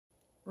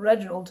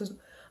Reginald is...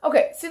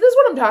 Okay, see, this is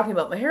what I'm talking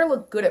about. My hair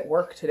looked good at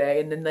work today,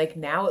 and then, like,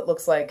 now it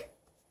looks like...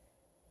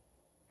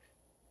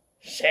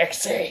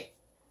 sexy.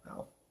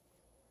 Oh.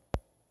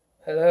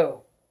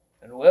 Hello,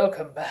 and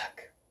welcome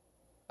back.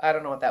 I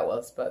don't know what that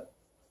was, but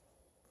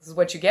this is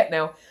what you get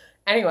now.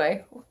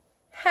 Anyway,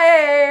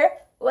 hey,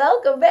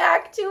 welcome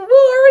back to more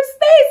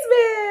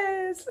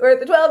Spacemas! We're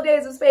at the 12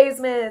 days of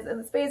Spacemas and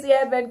the Spacey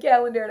Advent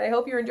Calendar, and I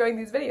hope you're enjoying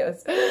these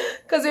videos.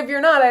 Because if you're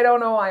not, I don't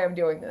know why I'm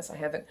doing this. I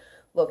haven't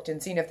looked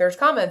and seen if there's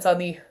comments on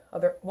the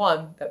other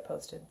one that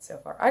posted so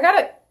far. I got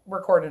it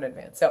recorded in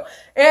advance. So,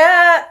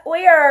 yeah,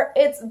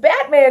 it's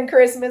Batman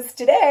Christmas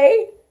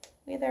today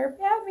with our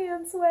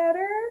Batman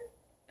sweater.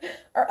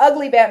 Our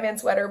ugly Batman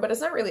sweater, but it's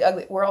not really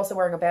ugly. We're also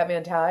wearing a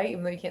Batman tie,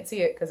 even though you can't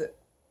see it because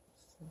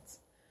it's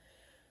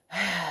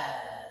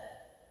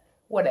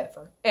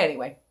whatever.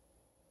 Anyway,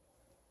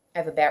 I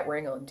have a bat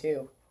ring on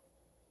too.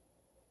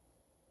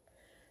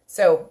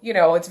 So, you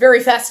know, it's very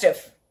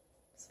festive.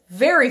 It's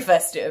very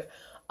festive.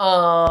 Yeah,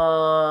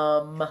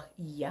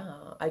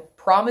 I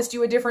promised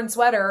you a different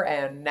sweater,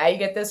 and now you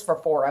get this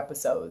for 4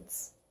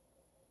 episodes.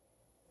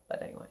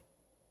 But anyway.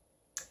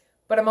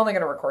 But I'm only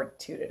going to record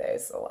 2 today,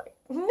 so like,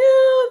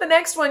 no, the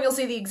next one you'll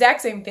see the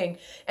exact same thing.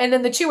 And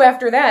then the 2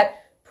 after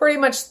that, pretty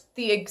much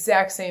the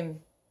exact same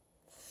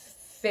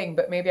thing,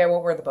 but maybe I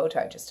won't wear the bow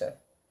tie just to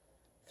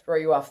throw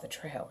you off the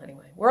trail.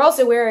 Anyway, we're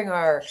also wearing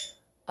our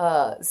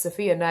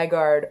Sophia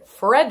Nygaard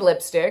Fred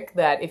lipstick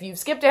that if you've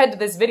skipped ahead to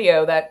this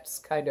video, that's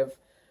kind of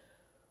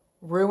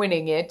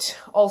ruining it.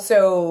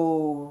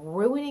 Also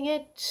ruining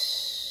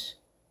it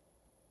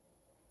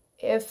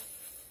if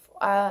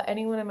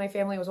anyone in my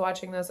family was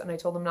watching this and I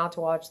told them not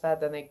to watch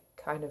that, then they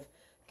kind of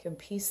can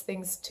piece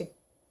things to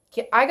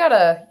get. I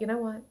gotta, you know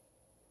what?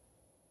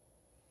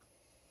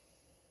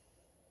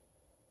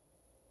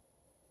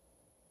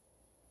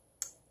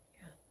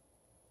 Yeah.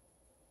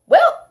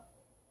 Well,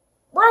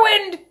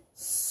 ruined!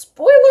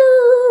 Spoiler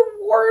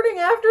warning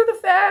after the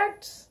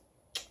fact.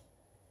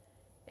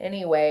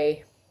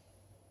 Anyway.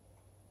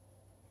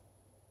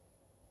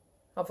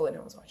 Hopefully no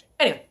one's watching.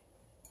 Anyway,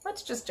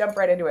 let's just jump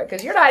right into it,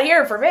 because you're not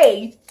here for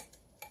me.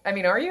 I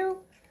mean, are you?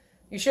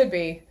 You should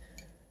be.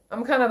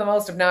 I'm kind of the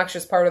most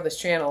obnoxious part of this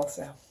channel,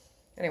 so.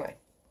 Anyway.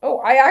 Oh,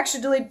 I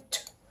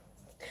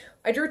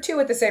drew 2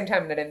 at the same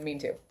time, and I didn't mean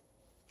to.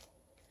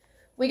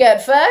 We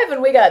got 5,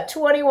 and we got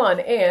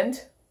 21,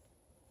 and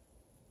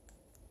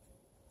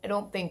I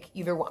don't think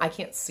either one, I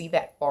can't see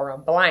that far,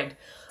 I'm blind.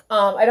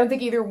 I don't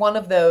think either one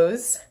of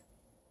those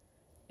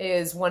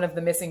is one of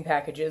the missing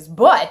packages,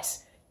 but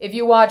if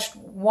you watched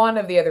one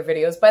of the other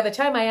videos, by the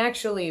time I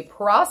actually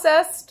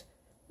processed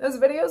those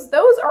videos,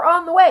 those are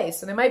on the way,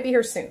 so they might be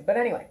here soon. But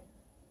anyway,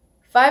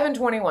 5 and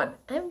 21.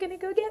 I'm gonna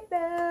go get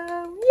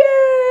them.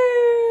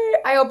 Yay!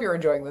 I hope you're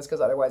enjoying this,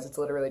 because otherwise it's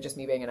literally just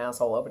me being an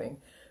asshole opening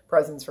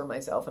presents for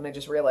myself, and I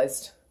just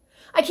realized,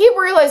 I keep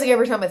realizing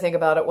every time I think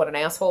about it what an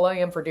asshole I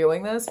am for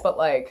doing this, but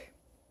like,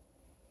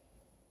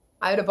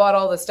 I would have bought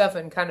all this stuff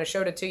and kind of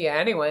showed it to you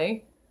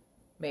anyway.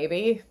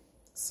 Maybe.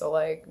 So,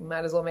 like,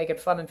 might as well make it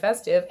fun and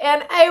festive.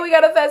 And, hey, we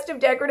got a festive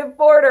decorative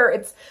border.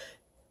 It's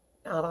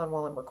not on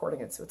while I'm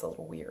recording it, so it's a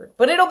little weird.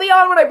 But it'll be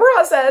on when I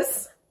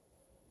process.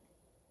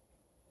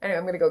 Anyway,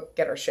 I'm going to go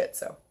get our shit,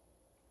 so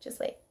just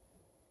wait.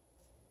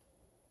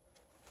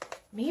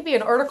 Maybe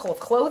an article of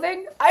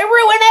clothing? I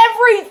ruin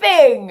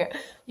everything!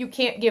 You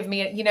can't give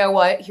me it. You know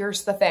what?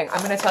 Here's the thing.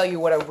 I'm going to tell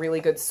you what a really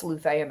good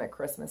sleuth I am at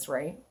Christmas,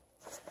 right?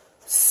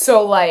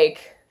 So,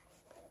 like,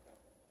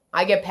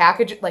 I get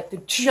packaged, like,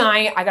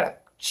 I got a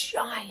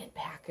giant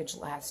package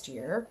last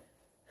year.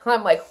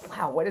 I'm like,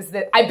 wow, what is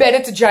this? I bet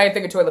it's a giant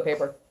thing of toilet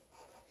paper.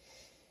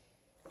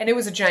 And it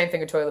was a giant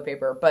thing of toilet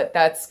paper, but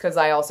that's because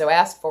I also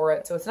asked for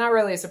it. So it's not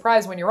really a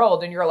surprise when you're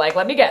old and you're like,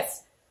 let me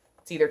guess.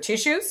 It's either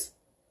tissues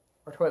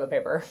or toilet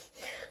paper.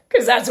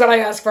 Because that's what I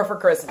asked for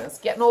Christmas.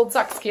 Getting old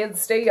sucks,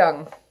 kids. Stay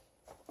young.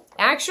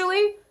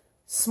 Actually,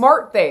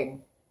 smart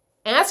thing.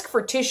 Ask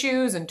for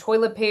tissues and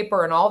toilet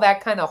paper and all that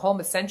kind of home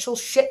essential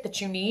shit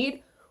that you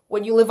need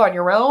when you live on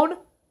your own.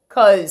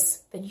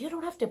 Because then you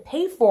don't have to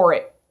pay for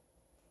it.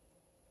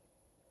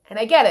 And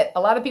I get it. A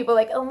lot of people are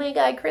like, oh my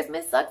God,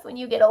 Christmas sucks when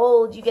you get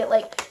old. You get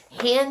like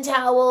hand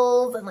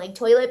towels and like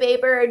toilet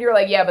paper. And you're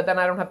like, yeah, but then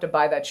I don't have to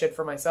buy that shit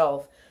for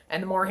myself.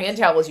 And the more hand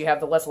towels you have,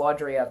 the less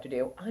laundry you have to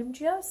do. I'm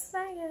just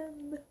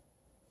saying.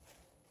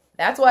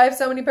 That's why I have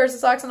so many pairs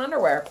of socks and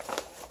underwear.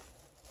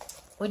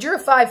 We drew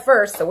 5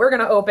 first, so we're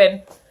going to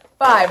open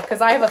 5 because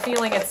I have a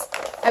feeling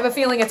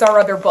it's our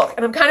other book.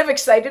 And I'm kind of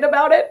excited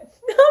about it.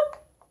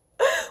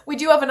 We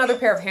do have another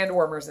pair of hand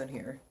warmers in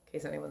here, in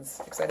case anyone's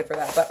excited for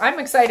that. But I'm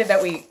excited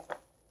that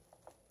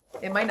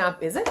it might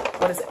not, is it?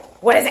 What is it?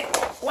 What is it?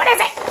 What is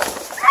it?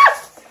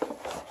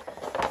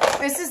 Ah!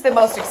 This is the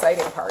most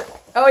exciting part.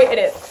 Oh, it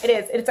is. It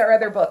is. It's our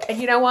other book. And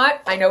you know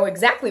what? I know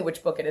exactly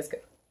which book it is.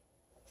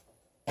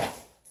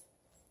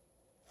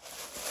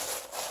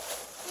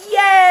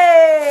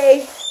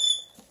 Yay!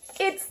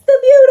 It's the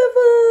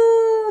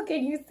beautiful.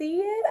 Can you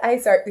see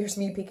it? There's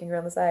me peeking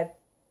around the side.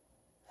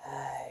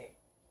 Hi.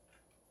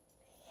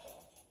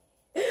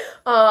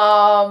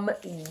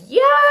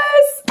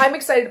 Yes, I'm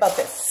excited about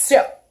this.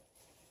 So,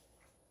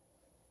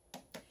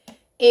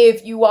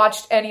 if you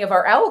watched any of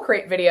our Owl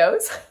Crate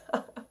videos,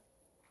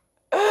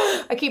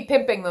 I keep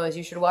pimping those.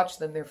 You should watch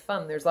them. They're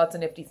fun. There's lots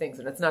of nifty things,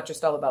 and it's not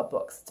just all about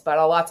books. It's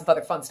about lots of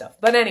other fun stuff.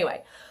 But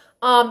anyway,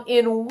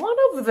 in one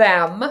of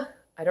them,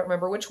 I don't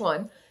remember which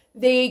one,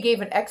 they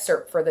gave an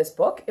excerpt for this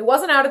book. It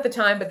wasn't out at the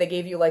time, but they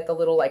gave you like the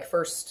little like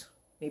first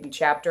maybe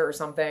chapter or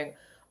something.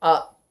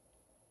 I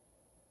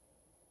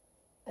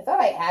thought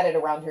I had it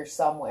around here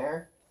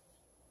somewhere.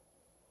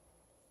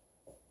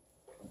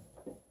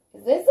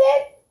 Is this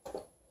it?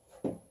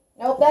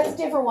 Nope, that's a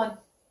different one.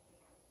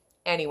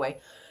 Anyway,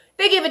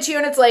 they give it to you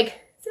and it's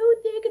like, so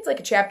thick. It's like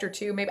a chapter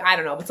 2, maybe. I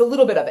don't know. It's a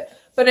little bit of it.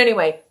 But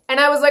anyway, and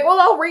I was like, well,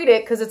 I'll read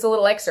it because it's a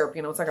little excerpt.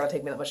 You know, it's not going to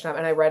take me that much time.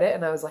 And I read it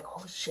and I was like,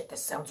 holy shit,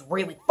 this sounds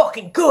really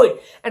fucking good.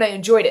 And I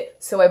enjoyed it.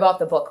 So I bought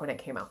the book when it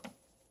came out.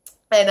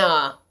 And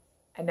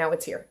now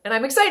it's here. And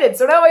I'm excited.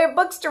 So now I have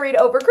books to read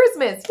over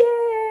Christmas.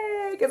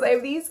 Yay! Because I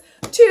have these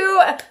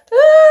 2.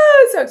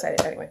 So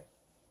excited. Anyway.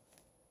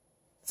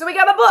 So we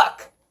got a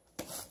book.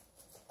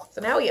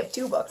 So now we have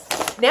 2 books.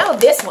 Now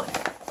this one.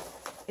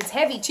 It's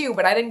heavy too,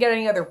 but I didn't get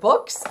any other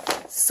books.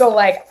 So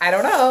like, I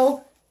don't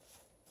know.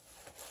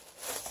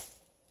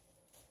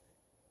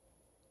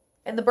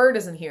 And the bird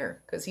isn't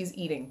here because he's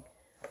eating.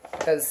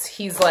 Because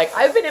he's like,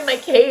 I've been in my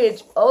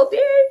cage all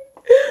day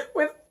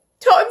with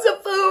tons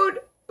of food,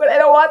 but I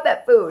don't want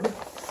that food.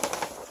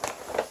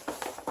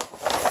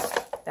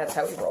 That's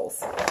how he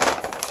rolls.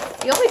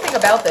 The only thing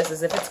about this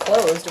is if it's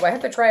closed, do I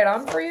have to try it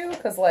on for you?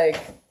 Because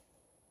like,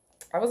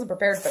 I wasn't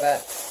prepared for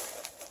that.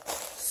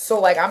 So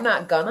like, I'm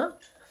not gonna.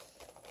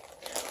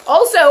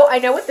 Also, I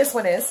know what this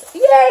one is.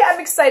 Yay, I'm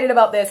excited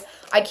about this.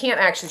 I can't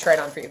actually try it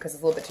on for you because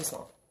it's a little bit too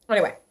small.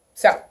 Anyway,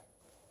 so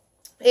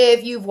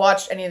if you've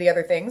watched any of the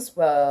other things,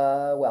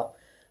 well,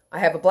 I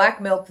have a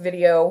black milk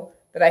video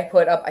that I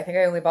put up. I think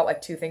I only bought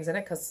like 2 things in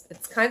it because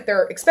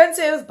they're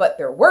expensive, but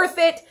they're worth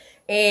it.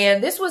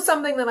 And this was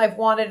something that I've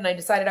wanted and I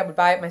decided I would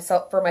buy it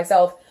for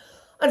myself.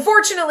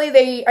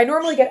 Unfortunately, I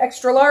normally get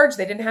extra large.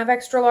 They didn't have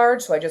extra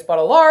large, so I just bought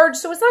a large.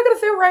 So it's not going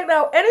to fit right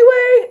now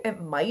anyway.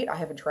 It might. I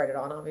haven't tried it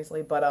on,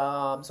 obviously. But,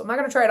 so I'm not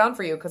going to try it on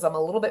for you because I'm a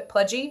little bit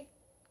pudgy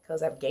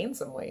because I've gained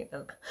some weight.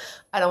 And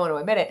I don't want to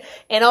admit it.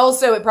 And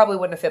also, it probably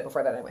wouldn't have fit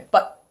before that anyway.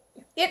 But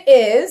it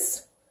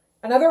is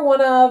another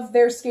one of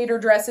their skater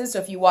dresses. So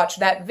if you watch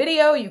that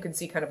video, you can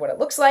see kind of what it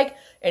looks like.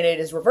 And it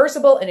is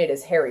reversible and it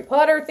is Harry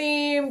Potter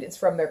themed. It's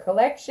from their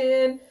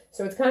collection.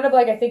 So it's kind of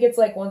like, I think it's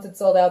like once it's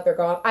sold out, they're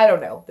gone. I don't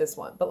know this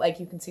one, but like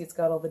you can see it's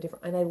got all the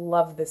different, and I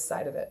love this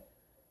side of it.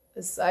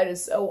 This side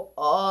is so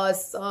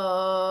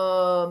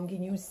awesome.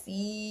 Can you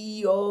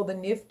see all the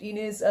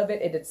niftiness of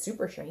it? It's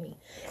super shiny.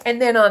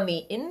 And then on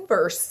the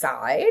inverse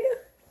side,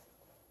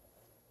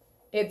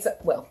 it's,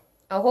 well,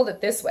 I'll hold it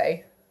this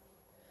way.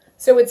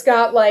 So it's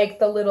got like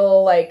the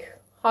little like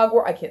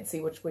Hogwarts, I can't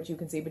see which you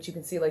can see, but you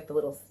can see like the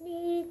little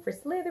sneak for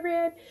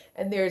Slytherin.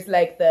 And there's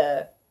like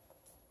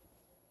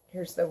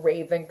here's the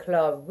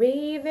Ravenclaw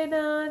raven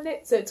on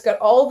it. So it's got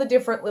all the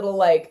different little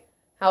like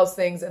house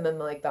things and then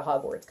like the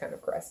Hogwarts kind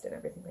of crest and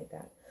everything like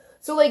that.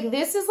 So like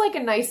this is like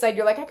a nice side.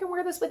 You're like, I can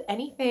wear this with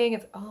anything.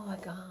 It's, oh my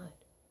God.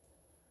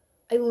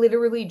 I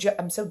literally,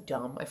 I'm so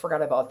dumb. I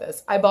forgot I bought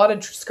this. I bought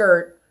a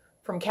skirt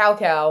from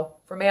Cow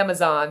from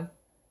Amazon.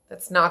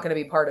 That's not going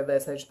to be part of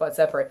this. I just bought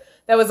separate.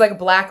 That was like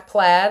black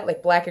plaid,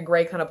 like black and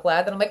gray kind of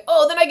plaid. Then I'm like,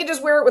 oh, then I can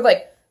just wear it with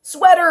like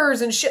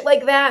sweaters and shit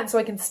like that. And so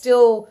I can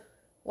still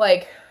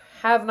like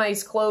have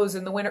nice clothes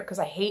in the winter because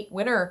I hate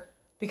winter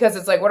because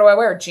it's like, what do I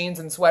wear? Jeans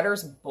and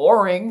sweaters?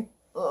 Boring.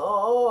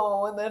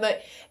 Oh,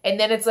 and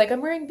then it's like,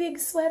 I'm wearing big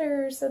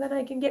sweaters so then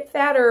I can get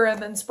fatter.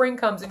 And then spring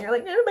comes and you're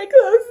like, no, my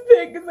clothes are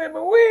big because I'm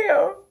a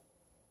whale.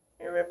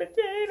 I'm a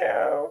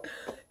potato.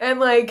 And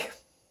like,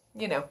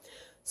 you know,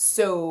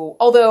 so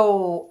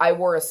although I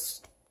wore a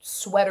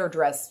sweater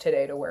dress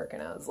today to work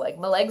and I was like,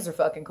 my legs are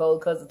fucking cold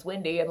because it's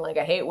windy and like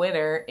I hate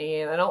winter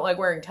and I don't like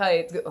wearing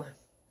tights.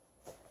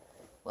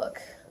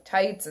 Look,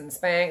 tights and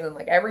Spanx and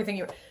like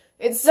everything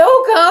it's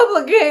so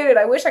complicated.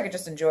 I wish I could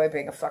just enjoy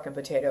being a fucking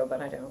potato,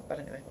 but I don't. But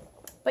anyway.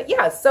 But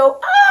yeah, so,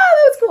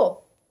 that was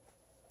cool.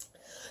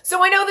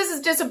 So I know this is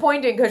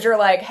disappointing because you're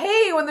like,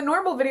 hey, when the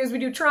normal videos we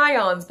do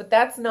try-ons, but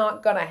that's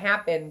not going to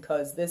happen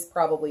because this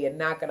probably is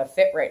not going to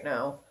fit right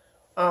now.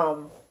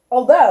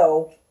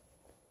 Although,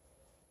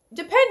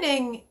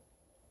 depending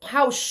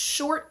how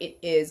short it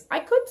is, I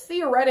could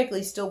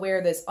theoretically still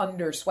wear this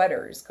under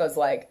sweaters because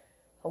like,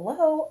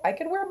 hello, I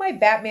could wear my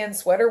Batman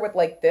sweater with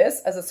like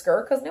this as a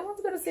skirt because no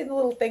one's going to see the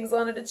little things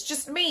on it. It's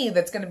just me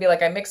that's going to be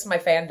like, I mixed my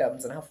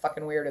fandoms and how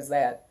fucking weird is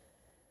that?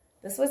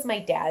 This was my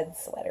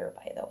dad's sweater,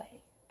 by the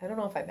way. I don't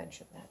know if I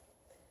mentioned that.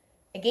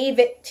 I gave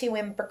it to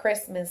him for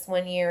Christmas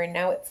one year and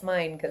now it's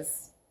mine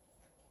because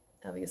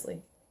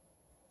obviously,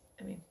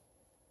 I mean,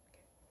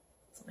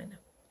 it's mine now.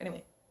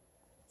 Anyway,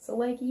 so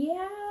like,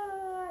 yeah.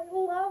 I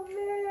love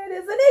it.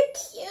 Isn't it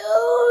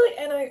cute?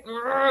 And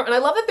I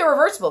love that they're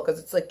reversible because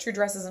it's like 2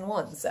 dresses in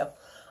one. So,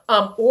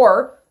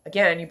 or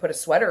again, you put a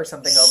sweater or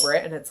something over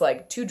it and it's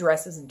like 2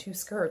 dresses and 2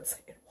 skirts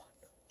in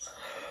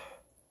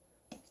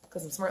one.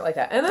 Because I'm smart like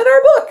that. And then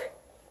our book.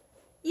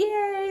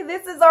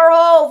 this is our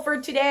haul for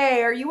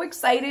today. Are you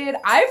excited?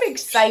 I'm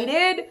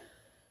excited.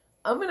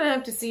 I'm going to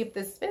have to see if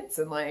this fits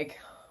and like,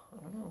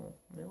 I don't know.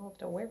 I'll have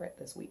to wear it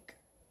this week.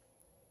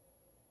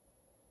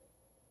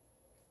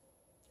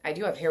 I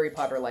do have Harry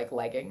Potter like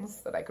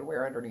leggings that I could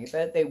wear underneath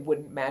it. They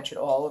wouldn't match at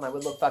all and I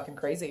would look fucking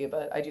crazy,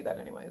 but I do that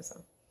anyway,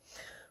 so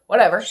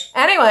whatever.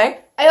 Anyway,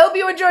 I hope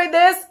you enjoyed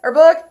this, our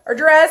book, our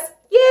dress.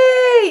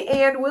 Yay!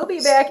 And we'll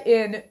be back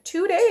in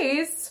 2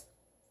 days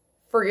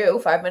for you,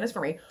 5 minutes for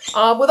me, with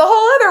a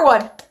whole other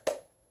one.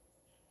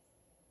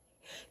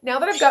 Now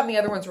that I've gotten the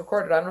other ones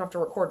recorded, I don't have to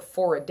record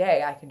 4 a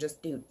day. I can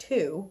just do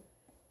 2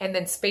 and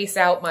then space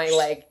out my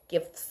like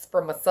gifts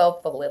for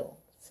myself a little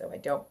so I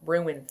don't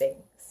ruin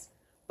things.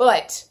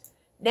 But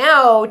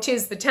now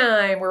 'tis the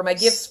time where my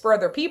gifts for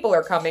other people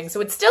are coming. So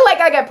it's still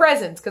like I got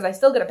presents because I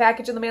still get a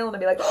package in the mail and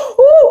I'll be like,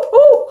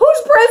 ooh,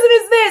 whose present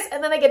is this?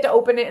 And then I get to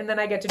open it and then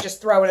I get to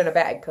just throw it in a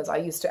bag because I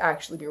used to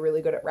actually be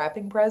really good at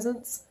wrapping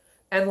presents.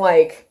 And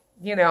like,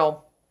 you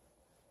know,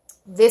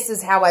 this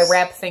is how I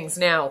wrap things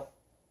now.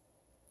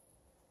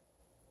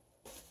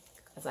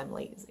 Because I'm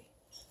lazy.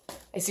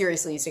 I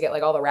seriously used to get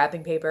like all the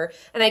wrapping paper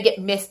and I get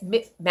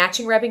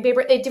matching wrapping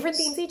paper at different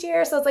themes each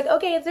year. So it's like,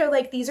 okay, so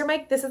like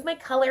this is my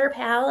color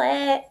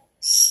palette.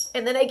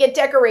 And then I get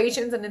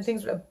decorations and then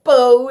things with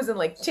bows and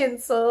like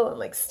tinsel and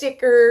like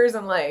stickers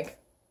and like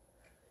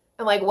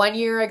 1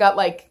 year I got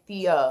like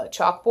the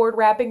chalkboard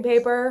wrapping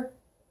paper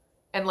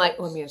and like,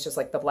 well, I mean, it's just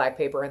like the black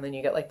paper and then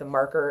you get like the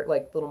marker,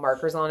 like little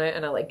markers on it.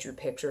 And I like drew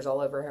pictures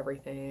all over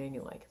everything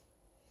and like,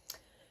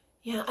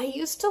 yeah, I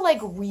used to like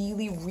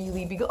really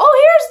be good.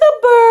 Oh, here's the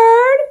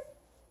bird.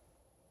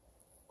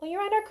 Well,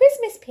 you're on our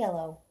Christmas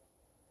pillow.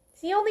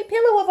 It's the only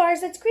pillow of ours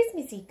that's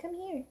Christmassy. Come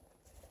here.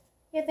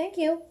 Yeah, thank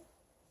you.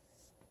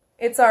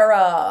 It's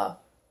our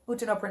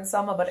Utano Prince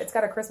Selma, but it's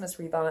got a Christmas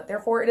wreath on it.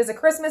 Therefore, it is a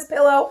Christmas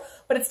pillow,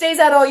 but it stays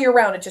out all year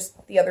round. It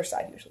just, the other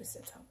side usually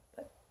sits out.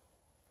 But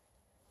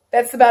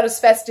that's about as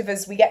festive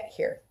as we get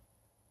here.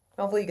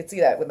 Hopefully you can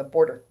see that with the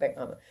border thing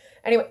on it.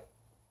 Anyway.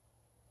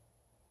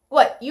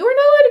 What? You are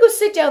not allowed to go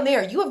sit down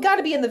there. You have got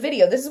to be in the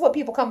video. This is what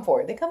people come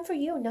for. They come for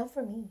you, not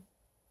for me.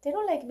 They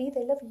don't like me.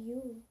 They love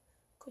you.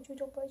 You're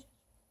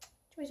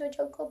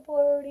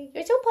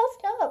so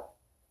puffed up.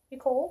 You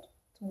cold?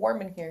 It's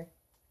warm in here.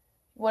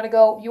 You want to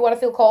go? You want to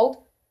feel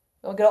cold?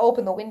 I'm going to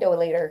open the window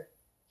later.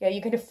 Yeah,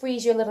 you're going to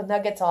freeze your little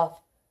nuggets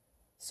off.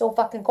 So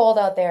fucking cold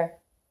out there.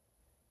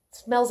 It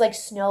smells like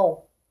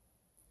snow.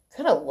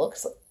 Kind of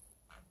looks like...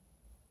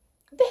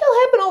 What the hell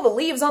happened to all the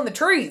leaves on the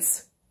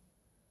trees?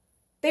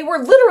 They were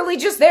literally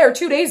just there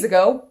 2 days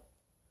ago. Holy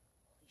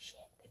shit,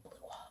 they blew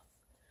off.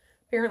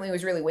 Apparently it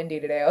was really windy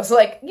today. I was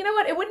like, you know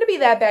what? It wouldn't be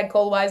that bad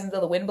cold-wise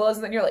until the wind blows,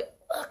 and then you're like,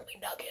 fuck me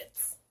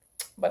nuggets.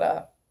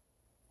 But,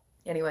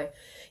 anyway.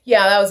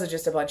 Yeah, that was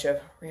just a bunch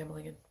of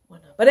rambling and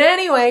whatnot. But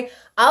anyway,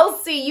 I'll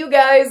see you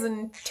guys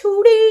in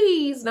 2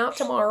 days. Not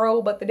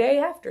tomorrow, but the day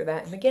after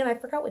that. And again, I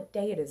forgot what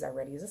day it is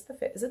already. Is this the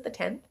 5th? Is it the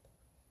 10th?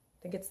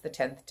 I think it's the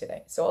 10th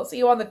today. So I'll see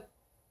you on the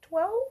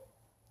 12th?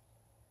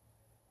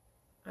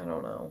 I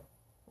don't know.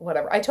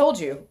 Whatever. I told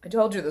you this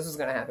was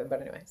going to happen,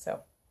 but anyway,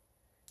 so.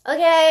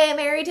 Okay,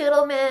 Merry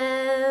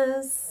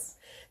Toodlemas.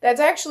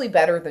 That's actually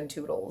better than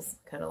Toodles.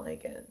 Kind of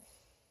like it.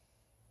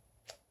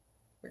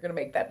 We're going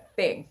to make that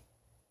thing.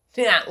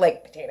 Yeah,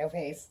 like potato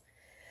face.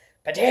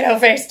 Potato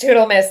face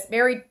Toodlemas.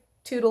 Merry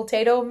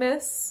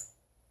Toodle-tato-miss.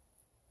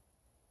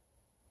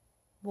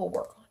 We'll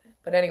work on it.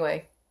 But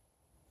anyway.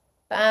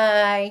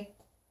 Bye.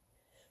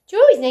 It's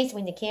always nice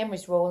when the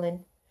camera's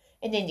rolling.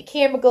 And then the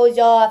camera goes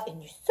off and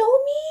you're so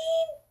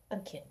mean.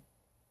 I'm kidding.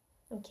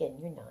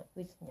 You're not.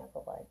 We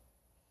snuggle bud.